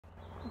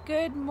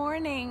Good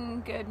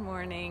morning. Good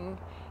morning.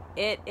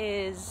 It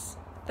is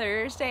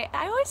Thursday.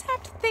 I always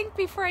have to think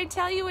before I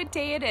tell you what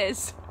day it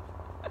is.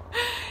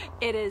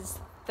 It is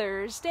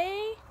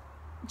Thursday,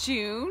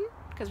 June,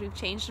 because we've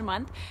changed a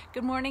month.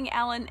 Good morning,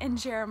 Ellen and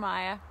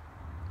Jeremiah.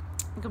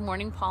 Good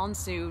morning, Paul and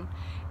Sue.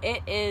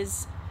 It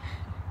is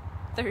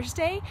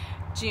Thursday,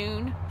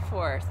 June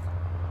 4th.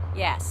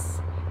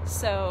 Yes.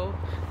 So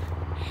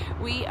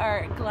we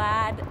are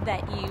glad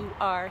that you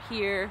are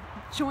here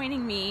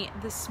joining me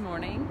this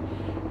morning.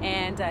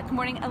 And good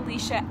morning,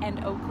 Alicia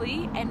and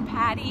Oakley and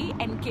Patty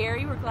and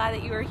Gary. We're glad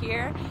that you are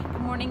here.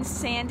 Good morning,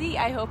 Sandy.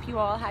 I hope you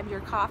all have your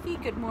coffee.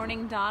 Good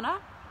morning, Donna.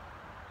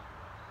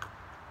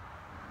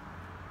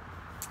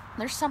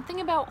 There's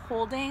something about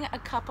holding a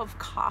cup of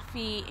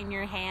coffee in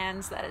your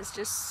hands that is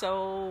just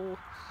so,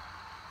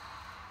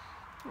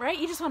 right?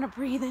 You just want to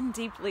breathe in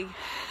deeply.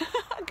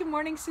 Good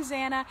morning,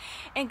 Susanna.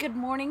 And good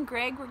morning,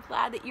 Greg. We're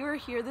glad that you are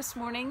here this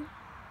morning.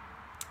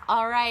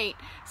 All right.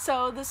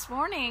 So this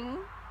morning,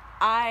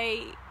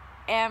 I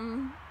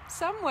am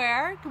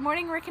somewhere. Good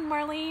morning, Rick and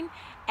Marlene.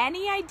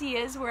 Any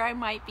ideas where I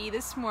might be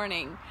this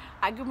morning?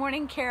 Good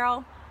morning,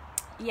 Carol.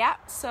 Yeah.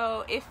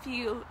 So if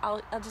you,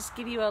 I'll just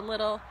give you a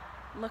little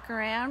look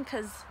around,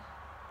 because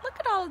look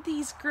at all of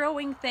these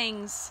growing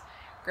things.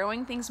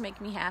 Growing things make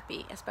me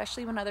happy,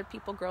 especially when other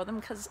people grow them,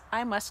 because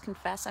I must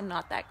confess I'm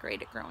not that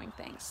great at growing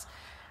things.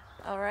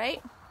 All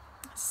right.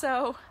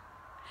 So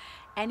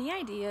any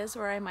ideas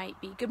where I might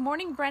be? Good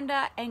morning,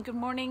 Brenda, and good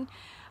morning,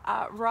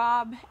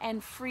 Rob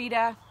and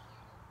Frida.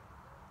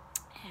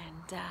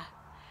 And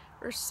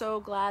we're so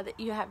glad that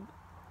you have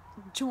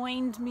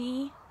joined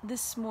me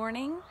this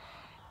morning.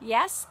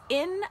 Yes,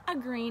 in a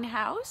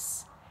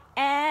greenhouse.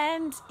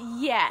 And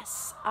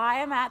yes, I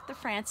am at the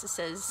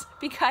Francis's,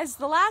 because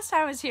the last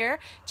time I was here,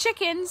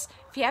 chickens,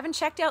 if you haven't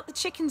checked out the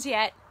chickens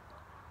yet,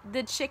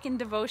 the chicken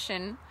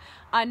devotion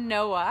on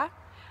Noah,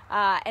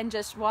 and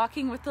just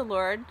walking with the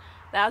Lord,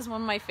 that was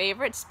one of my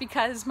favorites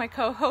because my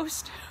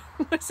co-host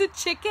was a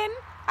chicken.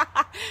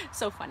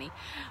 So funny.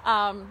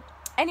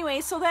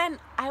 Anyway, so then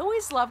I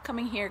always love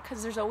coming here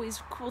because there's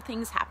always cool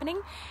things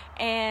happening.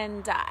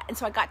 And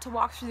so I got to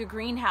walk through the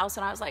greenhouse,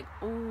 and I was like,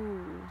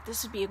 ooh,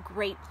 this would be a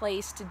great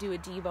place to do a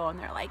Devo. And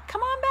they're like,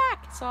 come on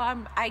back. So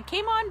I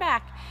came on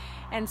back.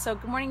 And so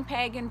good morning,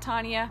 Peg and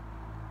Tanya.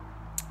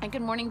 And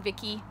good morning,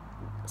 Vicky.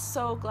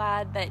 So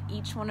glad that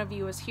each one of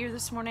you is here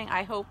this morning.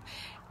 I hope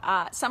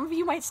some of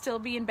you might still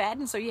be in bed,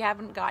 and so you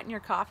haven't gotten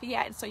your coffee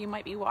yet, and so you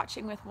might be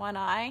watching with one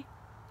eye,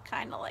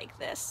 kind of like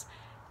this.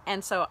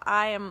 And so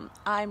I'm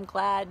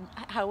glad,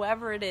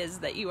 however it is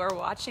that you are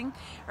watching,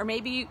 or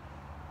maybe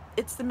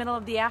it's the middle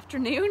of the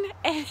afternoon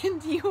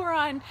and you are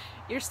on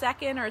your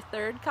second or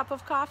third cup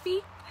of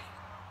coffee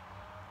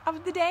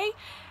of the day,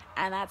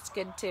 and that's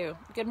good too.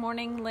 Good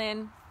morning,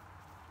 Lynn.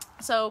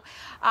 So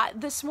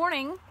this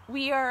morning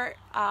we are,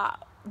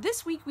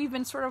 this week we've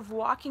been sort of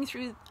walking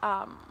through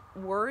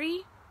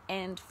worry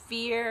and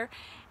fear,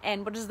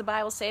 and what does the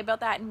Bible say about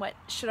that, and what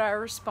should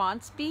our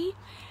response be?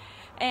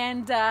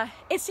 And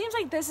it seems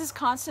like this is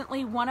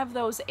constantly one of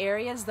those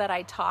areas that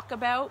I talk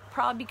about,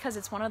 probably because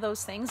it's one of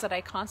those things that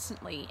I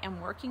constantly am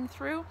working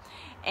through.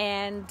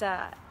 And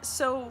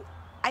so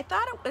I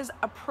thought it was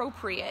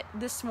appropriate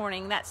this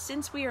morning that,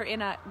 since we are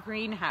in a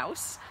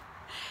greenhouse,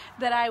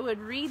 that I would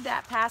read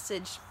that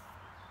passage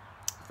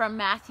from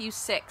Matthew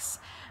 6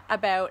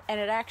 about, and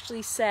it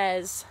actually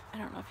says, I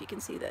don't know if you can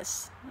see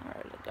this,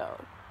 where did it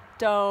go?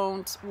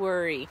 Don't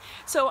worry.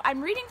 So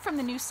I'm reading from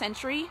the New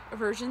Century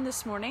Version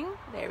this morning.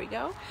 There we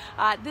go.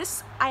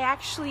 This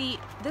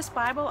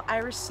Bible I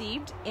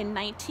received in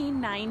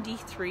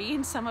 1993,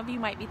 and some of you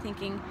might be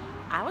thinking,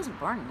 I wasn't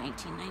born in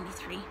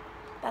 1993.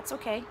 That's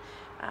okay.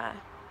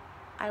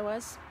 I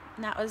was,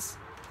 and that was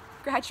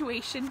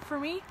graduation for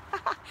me.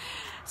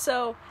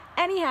 So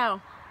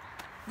anyhow,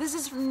 this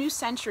is from New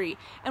Century,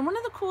 and one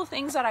of the cool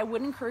things that I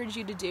would encourage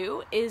you to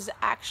do is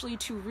actually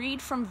to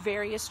read from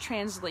various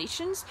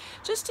translations,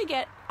 just to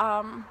get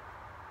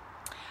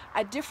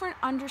a different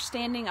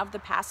understanding of the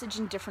passage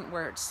in different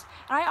words.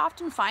 And I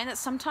often find that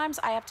sometimes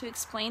I have to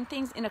explain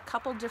things in a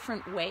couple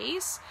different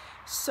ways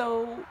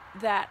so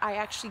that I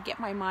actually get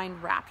my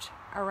mind wrapped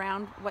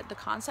around what the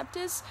concept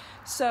is.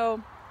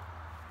 So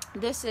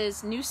this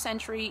is New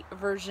Century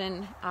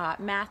Version,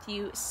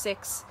 Matthew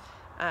 6,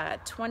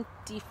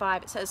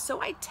 25. It says, so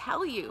I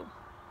tell you,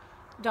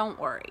 don't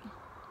worry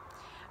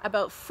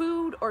about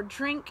food or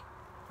drink.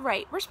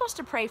 Right, we're supposed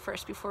to pray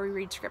first before we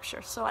read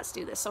scripture, so let's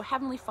do this. So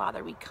Heavenly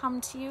Father, we come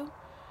to you.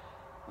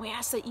 We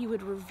ask that you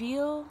would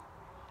reveal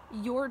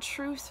your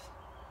truth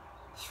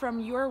from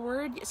your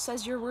word. It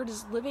says your word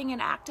is living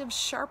and active,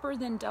 sharper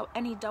than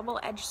any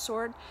double-edged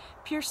sword,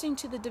 piercing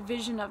to the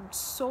division of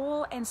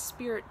soul and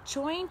spirit,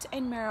 joint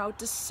and marrow,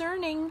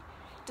 discerning,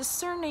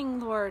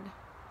 Lord,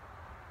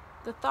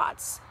 the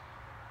thoughts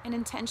and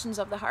intentions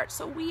of the heart.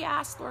 So we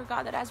ask, Lord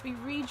God, that as we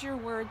read your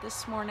word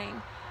this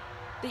morning,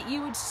 that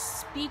you would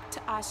speak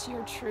to us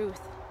your truth.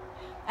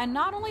 And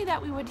not only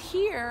that we would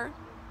hear,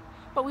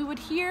 but we would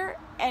hear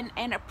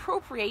and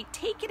appropriate,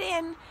 take it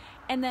in,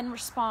 and then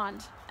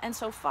respond. And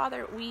so,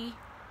 Father, we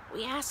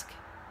ask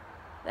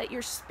that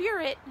your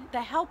Spirit,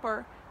 the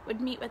Helper,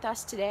 would meet with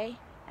us today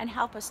and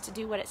help us to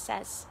do what it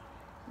says.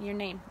 In your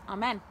name,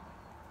 amen.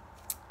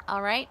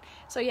 All right,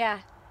 so yeah,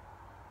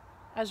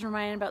 I was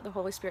reminded about the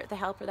Holy Spirit, the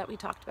Helper that we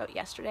talked about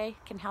yesterday,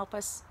 can help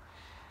us.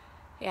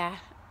 Yeah,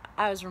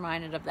 I was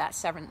reminded of that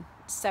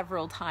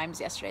several times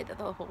yesterday, that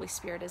the Holy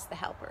Spirit is the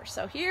Helper.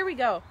 So here we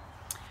go.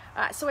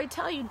 So I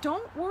tell you,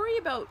 don't worry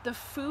about the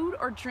food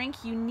or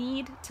drink you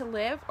need to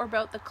live, or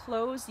about the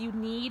clothes you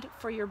need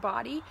for your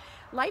body.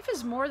 Life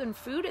is more than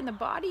food, and the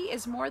body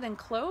is more than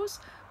clothes.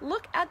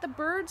 Look at the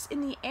birds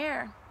in the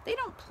air. They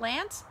don't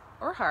plant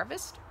or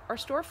harvest or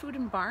store food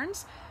in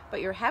barns, but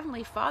your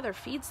heavenly Father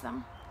feeds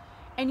them.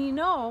 And you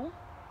know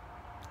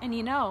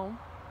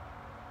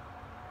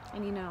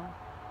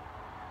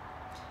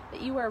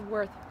that you are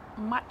worth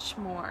much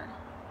more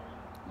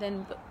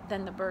than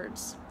the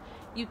birds.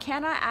 You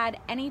cannot add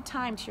any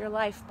time to your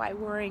life by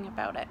worrying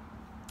about it.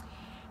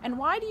 And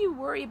why do you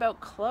worry about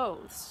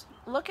clothes?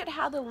 Look at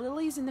how the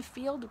lilies in the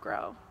field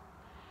grow.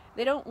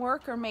 They don't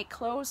work or make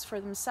clothes for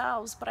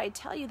themselves, but I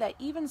tell you that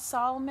even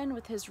Solomon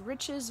with his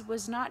riches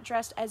was not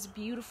dressed as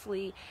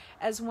beautifully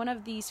as one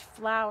of these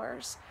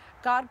flowers.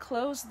 God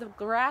clothes the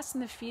grass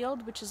in the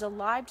field, which is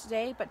alive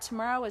today, but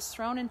tomorrow is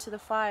thrown into the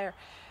fire.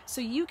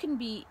 So you can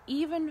be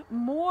even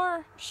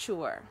more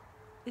sure.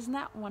 Isn't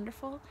that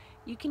wonderful?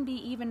 You can be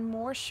even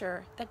more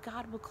sure that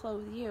God will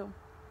clothe you.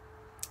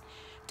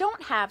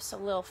 Don't have so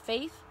little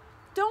faith.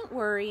 Don't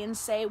worry and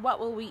say, what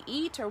will we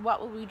eat, or what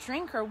will we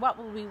drink, or what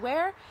will we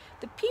wear?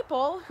 The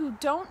people who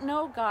don't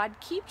know God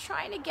keep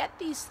trying to get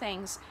these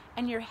things,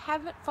 and your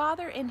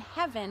Father in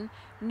heaven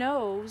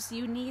knows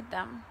you need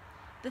them.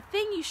 The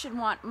thing you should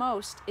want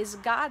most is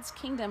God's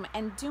kingdom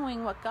and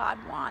doing what God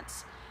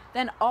wants.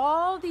 Then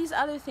all these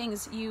other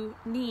things you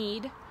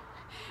need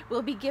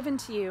will be given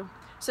to you.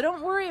 So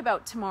don't worry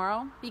about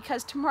tomorrow,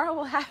 because tomorrow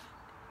will have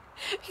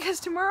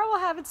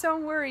its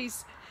own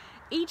worries.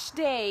 Each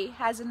day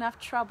has enough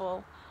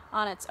trouble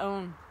on its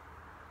own.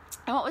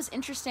 And what was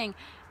interesting,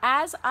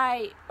 as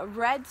I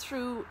read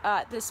through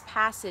this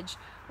passage,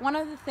 one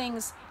of the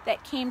things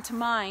that came to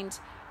mind,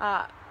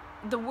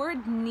 the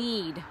word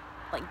need,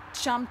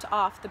 jumped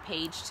off the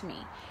page to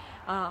me.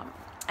 And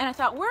I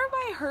thought, where have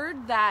I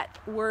heard that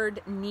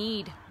word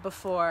need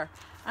before?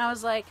 And I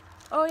was like,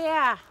 oh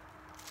yeah.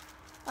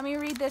 Let me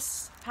read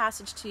this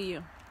passage to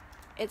you.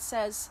 It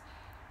says,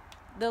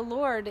 the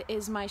Lord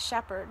is my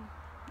shepherd.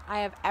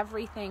 I have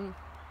everything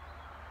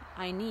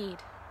I need.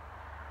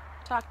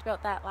 Talked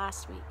about that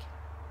last week.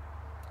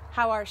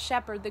 How our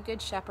shepherd, the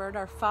good shepherd,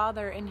 our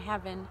Father in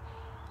heaven,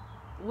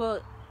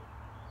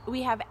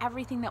 we have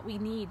everything that we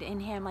need in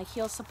him.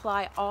 He'll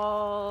supply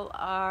all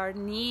our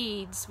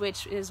needs,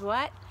 which is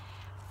what?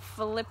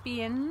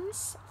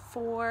 Philippians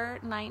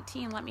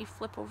 4:19. Let me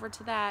flip over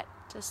to that,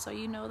 just so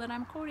you know that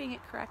I'm quoting it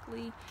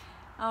correctly.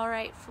 All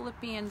right,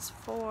 Philippians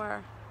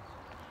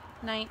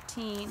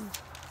 4:19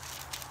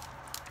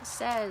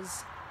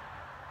 says,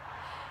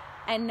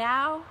 and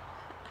now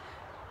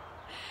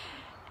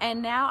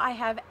I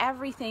have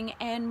everything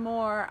and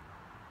more.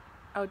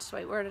 Oh, just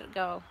wait, where did it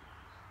go?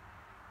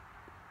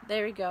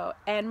 There we go.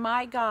 And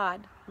my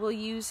God will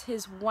use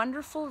his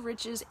wonderful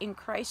riches in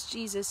Christ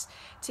Jesus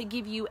to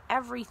give you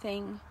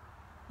everything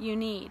you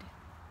need.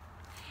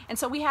 And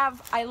so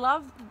I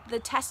love the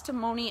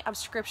testimony of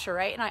Scripture,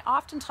 right? And I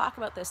often talk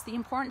about this, the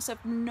importance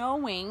of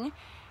knowing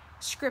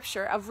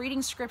Scripture, of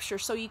reading Scripture,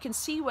 so you can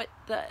see what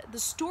the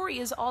story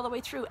is all the way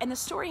through. And the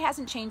story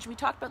hasn't changed. We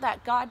talked about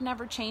that. God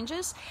never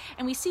changes.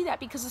 And we see that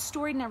because the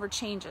story never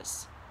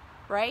changes,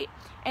 right?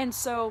 And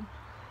so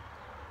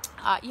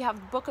you have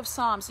the book of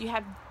Psalms. You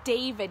have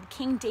David,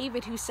 King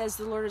David, who says,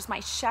 the Lord is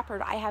my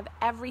shepherd. I have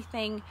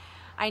everything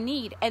I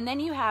need. And then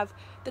you have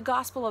the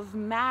Gospel of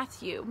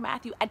Matthew,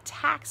 a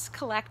tax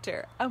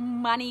collector, a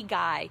money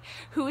guy,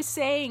 who is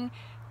saying,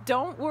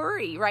 don't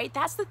worry, right?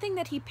 That's the thing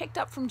that he picked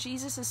up from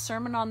Jesus'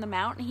 Sermon on the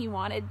Mount, and he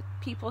wanted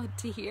people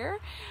to hear,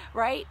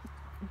 right?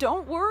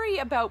 Don't worry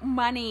about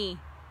money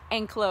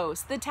and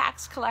clothes. The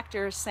tax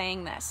collector is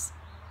saying this,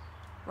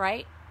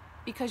 right?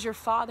 Because your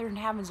Father in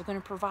heaven is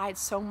going to provide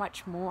so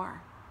much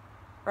more,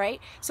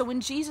 right? So when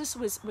Jesus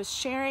was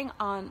sharing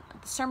on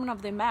the Sermon on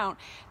the Mount,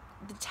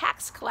 the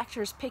tax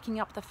collector is picking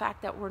up the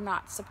fact that we're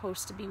not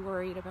supposed to be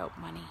worried about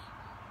money.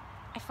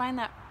 I find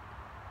that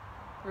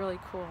really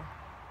cool.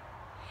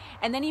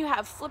 And then you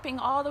have flipping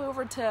all the way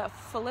over to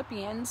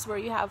Philippians, where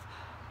you have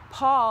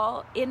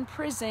Paul in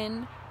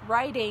prison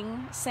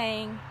writing,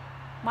 saying,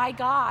 my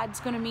God's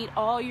going to meet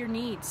all your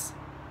needs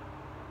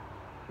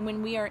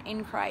when we are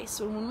in Christ.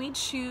 So when we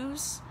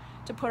choose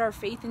to put our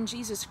faith in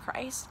Jesus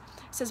Christ,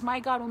 it says, my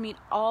God will meet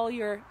all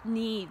your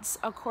needs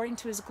according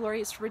to his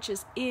glorious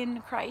riches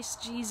in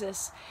Christ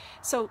Jesus.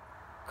 So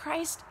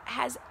Christ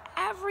has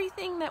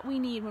everything that we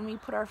need when we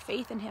put our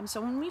faith in him.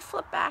 So when we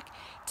flip back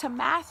to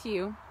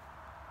Matthew,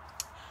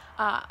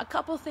 a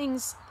couple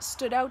things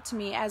stood out to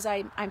me as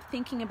I'm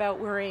thinking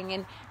about worrying.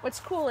 And what's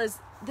cool is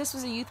this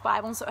was a youth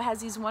Bible, and so it has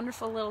these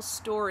wonderful little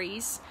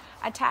stories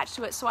attached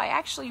to it. So I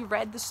actually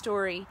read the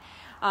story,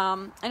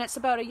 and it's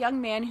about a young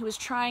man who was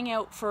trying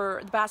out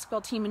for the basketball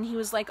team, and he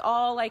was like,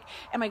 all like,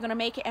 am I going to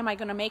make it? Am I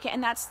going to make it?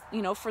 And that's,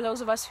 you know, for those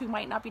of us who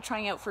might not be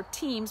trying out for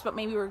teams, but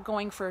maybe we're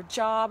going for a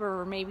job, or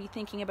we're maybe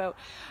thinking about,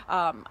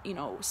 you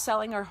know,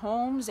 selling our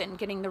homes and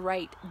getting the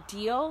right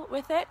deal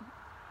with it.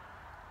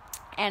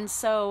 And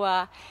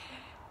so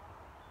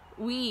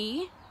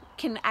we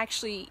can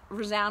actually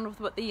resound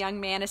with what the young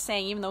man is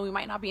saying, even though we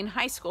might not be in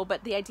high school.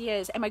 But the idea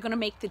is, am I going to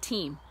make the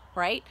team?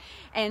 Right?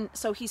 And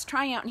so he's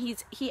trying out,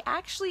 and he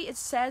actually, it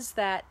says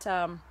that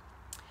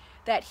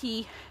that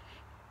he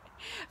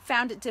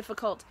found it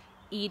difficult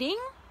eating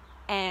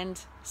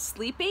and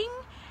sleeping,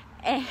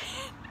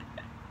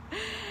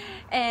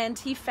 and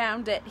he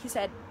found it, he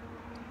said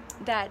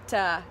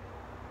that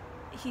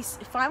he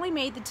finally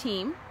made the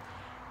team,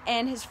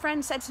 and his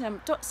friend said to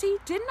him, see,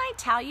 didn't I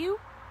tell you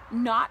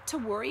not to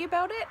worry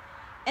about it?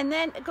 And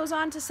then it goes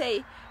on to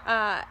say,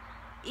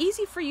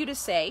 easy for you to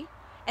say.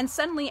 And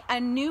suddenly a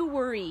new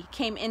worry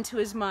came into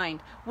his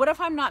mind. What if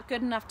I'm not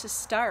good enough to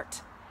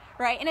start?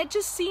 Right? And it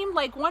just seemed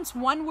like once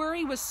one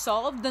worry was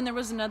solved, then there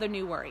was another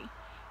new worry.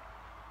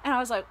 And I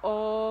was like,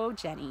 oh,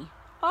 Jenny.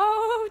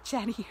 Oh,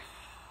 Jenny.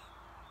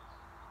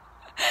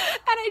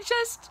 And I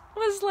just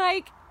was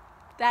like,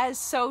 that is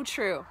so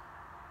true.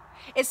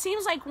 It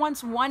seems like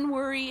once one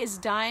worry is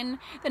done,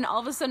 then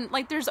all of a sudden,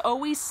 like, there's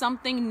always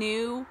something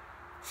new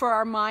for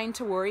our mind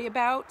to worry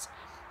about.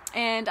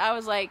 And I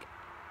was like,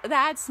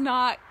 that's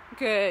not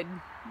good.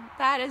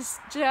 That is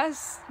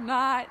just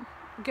not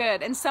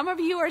good. And some of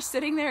you are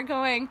sitting there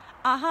going,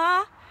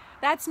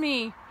 that's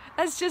me.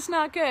 That's just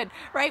not good,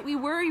 right? We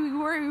worry, and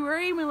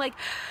we're like,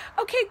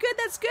 okay, good,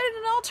 that's good,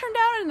 and it all turned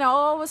out, and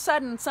all of a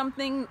sudden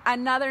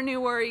another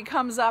new worry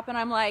comes up, and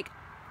I'm like,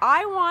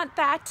 I want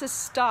that to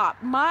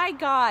stop. My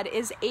God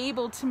is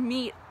able to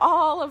meet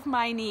all of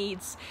my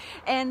needs.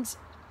 And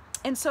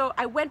so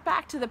I went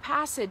back to the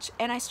passage,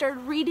 and I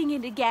started reading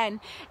it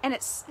again,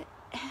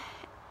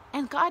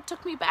 and God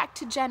took me back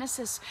to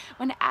Genesis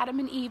when Adam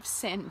and Eve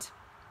sinned.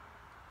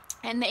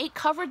 And they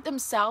covered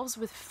themselves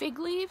with fig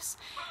leaves.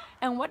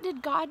 And what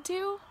did God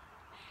do?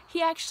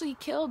 He actually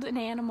killed an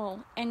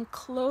animal and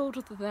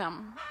clothed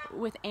them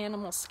with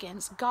animal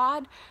skins.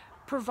 God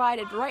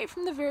provided right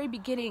from the very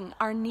beginning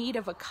our need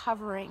of a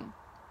covering.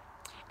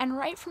 And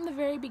right from the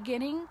very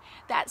beginning,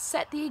 that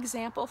set the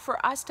example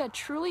for us to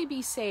truly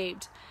be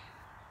saved.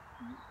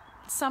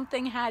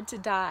 Something had to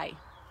die.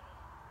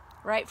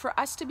 Right? For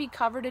us to be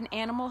covered, an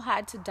animal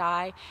had to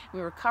die.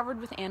 We were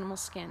covered with animal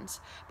skins.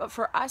 But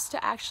for us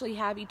to actually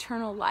have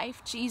eternal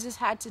life, Jesus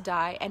had to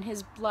die, and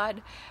his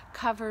blood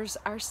covers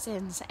our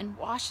sins and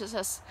washes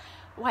us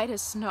white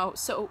as snow.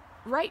 So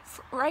right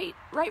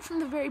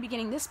from the very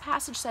beginning, this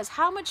passage says,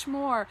 how much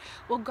more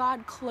will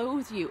God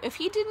clothe you? If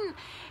he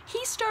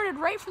started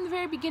right from the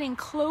very beginning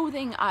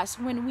clothing us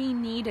when we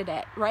needed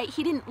it, right?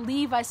 He didn't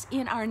leave us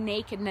in our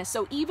nakedness.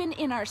 So even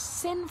in our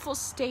sinful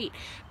state,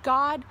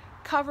 God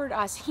covered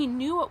us. He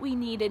knew what we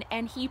needed,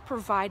 and he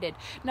provided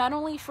not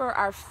only for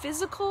our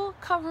physical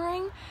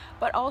covering,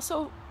 but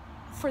also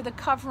for the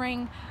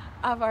covering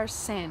of our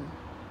sin.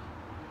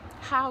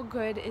 How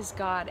good is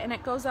God? And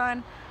it goes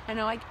on. I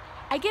know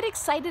I get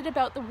excited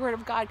about the Word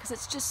of God because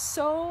it's just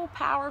so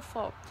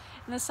powerful.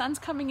 And the sun's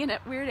coming in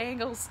at weird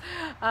angles.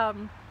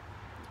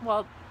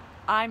 Well,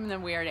 I'm the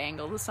weird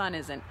angle. The sun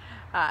isn't.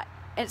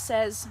 It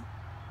says,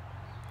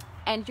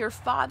 and your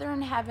Father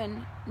in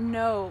heaven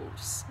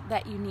knows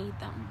that you need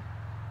them.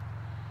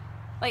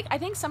 Like, I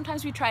think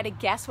sometimes we try to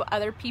guess what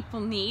other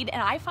people need,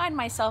 and I find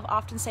myself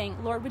often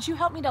saying, Lord, would you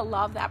help me to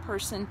love that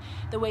person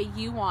the way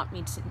you want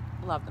me to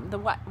love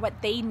them,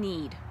 what they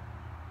need,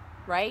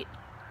 right?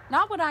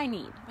 Not what I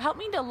need. Help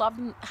me to love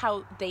them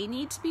how they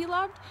need to be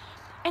loved.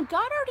 And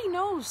God already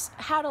knows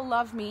how to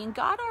love me, and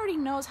God already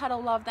knows how to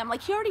love them.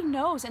 Like, he already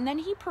knows, and then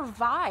he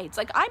provides.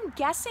 Like, I'm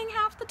guessing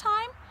half the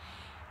time,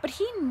 but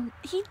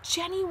he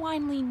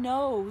genuinely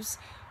knows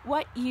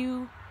what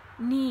you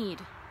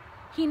need.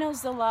 He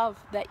knows the love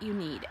that you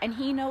need, and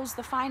he knows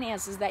the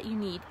finances that you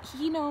need.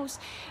 He knows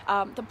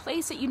the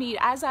place that you need.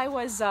 As I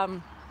was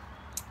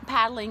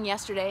paddling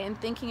yesterday and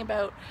thinking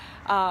about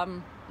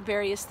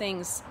various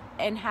things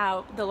and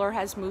how the Lord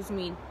has moved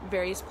me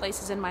various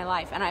places in my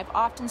life, and I've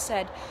often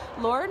said,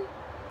 Lord,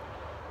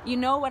 you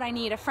know what I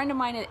need. A friend of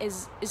mine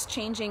is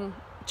changing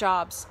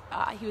jobs.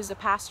 He was a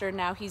pastor, and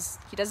now he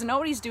doesn't know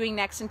what he's doing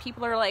next, and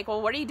people are like,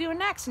 well, what are you doing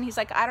next? And he's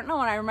like, I don't know.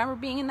 And I remember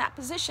being in that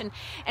position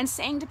and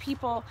saying to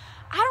people,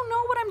 I don't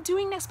know what I'm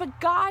doing next, but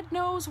God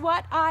knows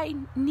what I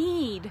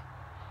need.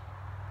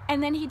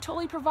 And then he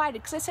totally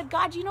provided, because I said,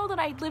 God, you know that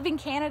I live in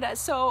Canada,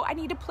 so I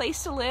need a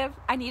place to live,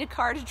 I need a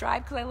car to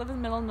drive because I live in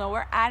the middle of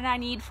nowhere, and I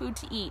need food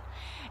to eat.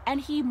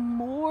 And he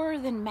more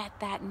than met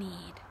that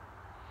need.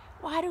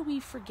 Why do we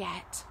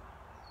forget?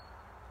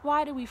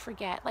 Why do we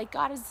forget? Like,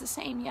 God is the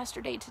same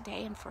yesterday,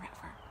 today, and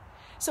forever.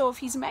 So if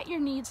he's met your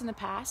needs in the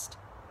past,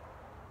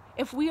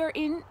 if we are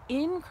in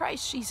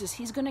Christ Jesus,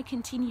 he's going to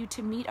continue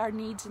to meet our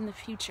needs in the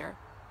future.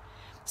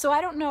 So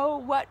I don't know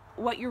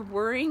what you're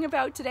worrying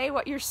about today,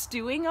 what you're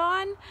stewing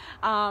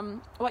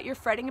on, what you're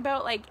fretting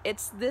about. Like,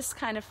 it's this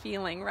kind of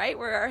feeling, right?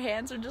 Where our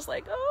hands are just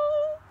like,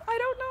 oh, I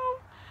don't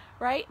know,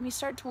 right? And we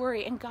start to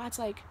worry, and God's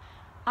like,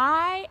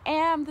 I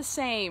am the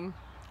same.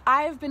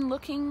 I've been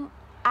looking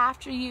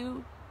after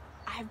you.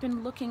 I've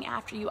been looking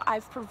after you.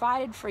 I've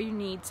provided for your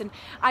needs. And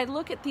I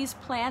look at these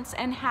plants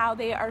and how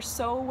they are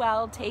so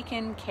well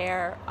taken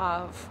care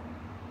of.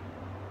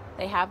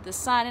 They have the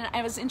sun. And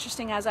it was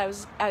interesting, as I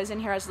was in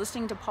here, I was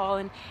listening to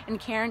Paul and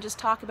Karen just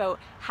talk about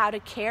how to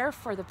care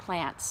for the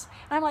plants.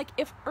 And I'm like,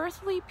 if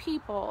earthly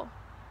people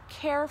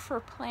care for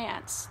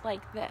plants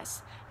like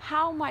this,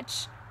 how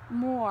much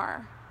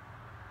more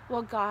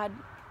will God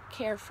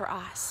care for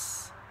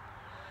us?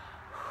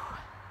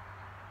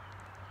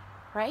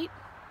 Right?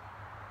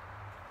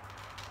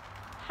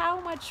 How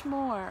much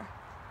more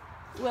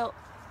will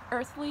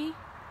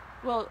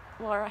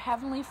our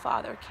Heavenly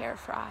Father care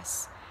for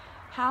us?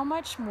 How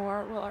much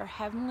more will our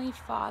Heavenly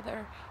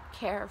Father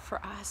care for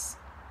us?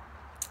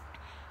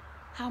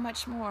 How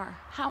much more?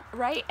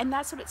 Right? And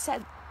that's what it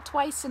said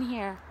twice in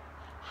here.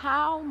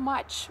 How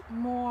much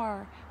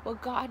more will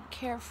God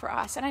care for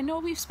us? And I know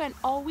we've spent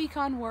all week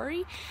on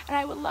worry, and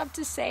I would love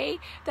to say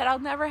that I'll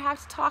never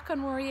have to talk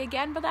on worry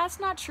again, but that's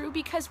not true,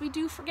 because we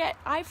do forget.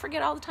 I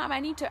forget all the time. I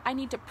need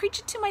to preach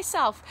it to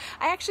myself.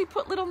 I actually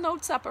put little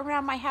notes up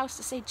around my house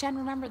to say, Jen,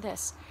 remember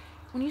this.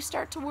 When you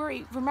start to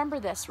worry, remember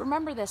this,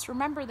 remember this,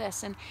 remember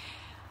this.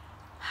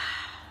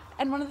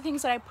 And one of the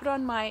things that I put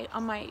on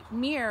my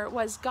mirror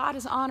was, God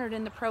is honored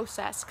in the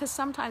process. Because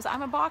sometimes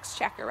I'm a box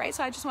checker, right?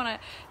 So I just want to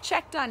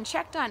check done.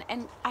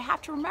 And I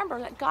have to remember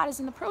that God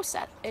is in the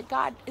process.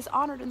 God is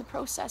honored in the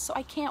process. So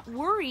I can't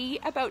worry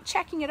about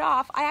checking it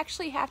off. I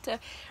actually have to,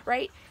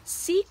 right,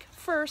 seek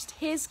first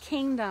His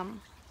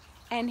kingdom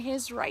and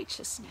His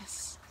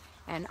righteousness.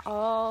 And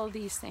all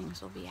these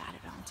things will be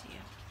added onto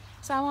you.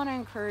 So I want to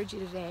encourage you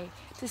today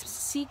to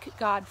seek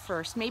God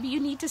first. Maybe you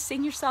need to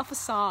sing yourself a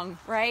song,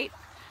 right?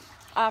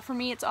 For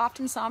me, it's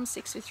often Psalm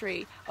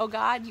 63. Oh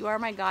God, you are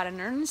my God,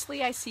 and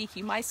earnestly I seek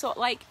you. My soul,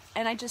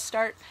 and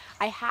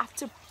I have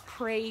to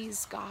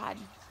praise God.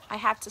 I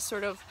have to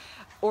sort of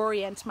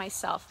orient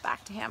myself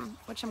back to Him,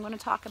 which I'm going to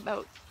talk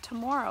about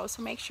tomorrow.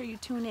 So make sure you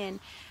tune in.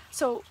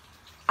 So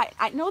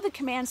I know the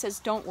command says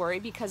don't worry,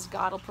 because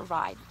God will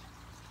provide.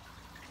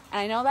 And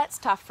I know that's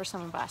tough for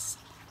some of us.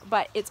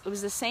 But it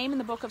was the same in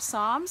the book of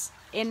Psalms,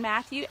 in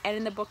Matthew, and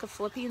in the book of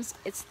Philippians.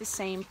 It's the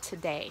same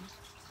today.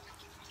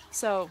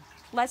 So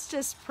let's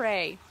just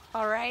pray,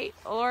 all right?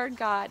 Lord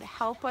God,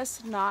 help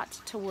us not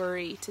to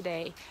worry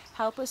today.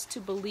 Help us to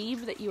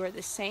believe that you are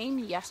the same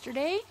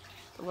yesterday.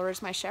 The Lord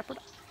is my shepherd.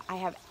 I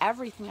have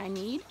everything I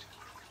need.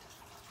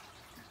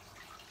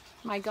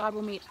 My God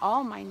will meet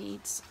all my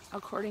needs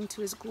according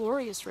to His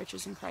glorious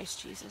riches in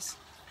Christ Jesus.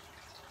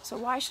 So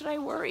why should I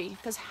worry?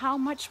 Because how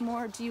much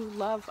more do you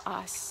love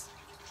us?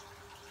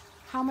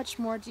 How much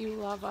more do you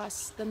love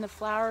us than the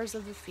flowers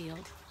of the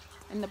field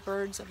and the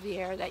birds of the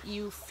air that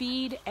you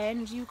feed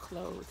and you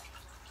clothe?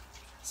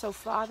 So,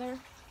 Father,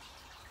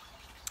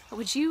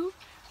 would you,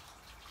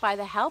 by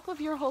the help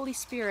of your Holy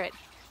Spirit,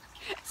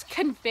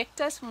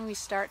 convict us when we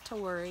start to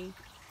worry?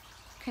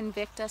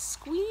 Convict us,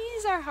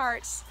 squeeze our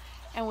hearts,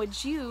 and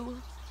would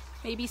you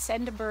maybe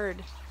send a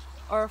bird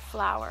or a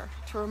flower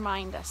to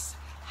remind us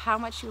how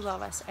much you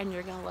love us and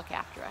you're going to look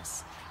after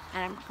us?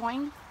 And I'm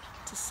going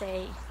to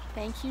say,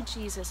 thank you,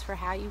 Jesus, for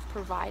how you've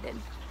provided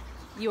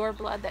your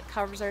blood that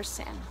covers our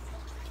sin,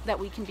 that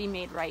we can be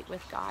made right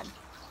with God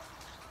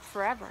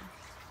forever.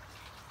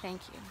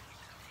 Thank you.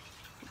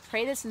 We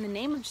pray this in the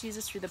name of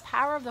Jesus through the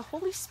power of the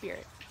Holy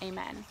Spirit.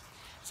 Amen.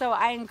 So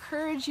I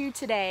encourage you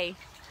today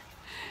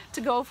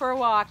to go for a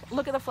walk.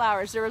 Look at the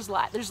flowers. There's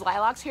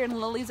lilacs here and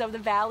lilies of the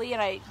valley,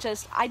 and I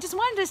just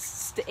wanted to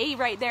stay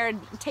right there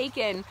and take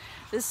in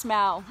the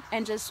smell,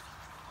 and just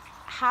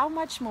how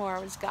much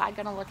more is God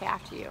going to look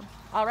after you?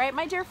 All right,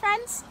 my dear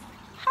friends,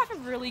 have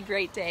a really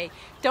great day.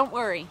 Don't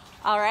worry,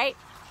 all right?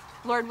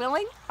 Lord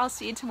willing, I'll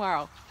see you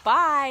tomorrow.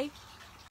 Bye.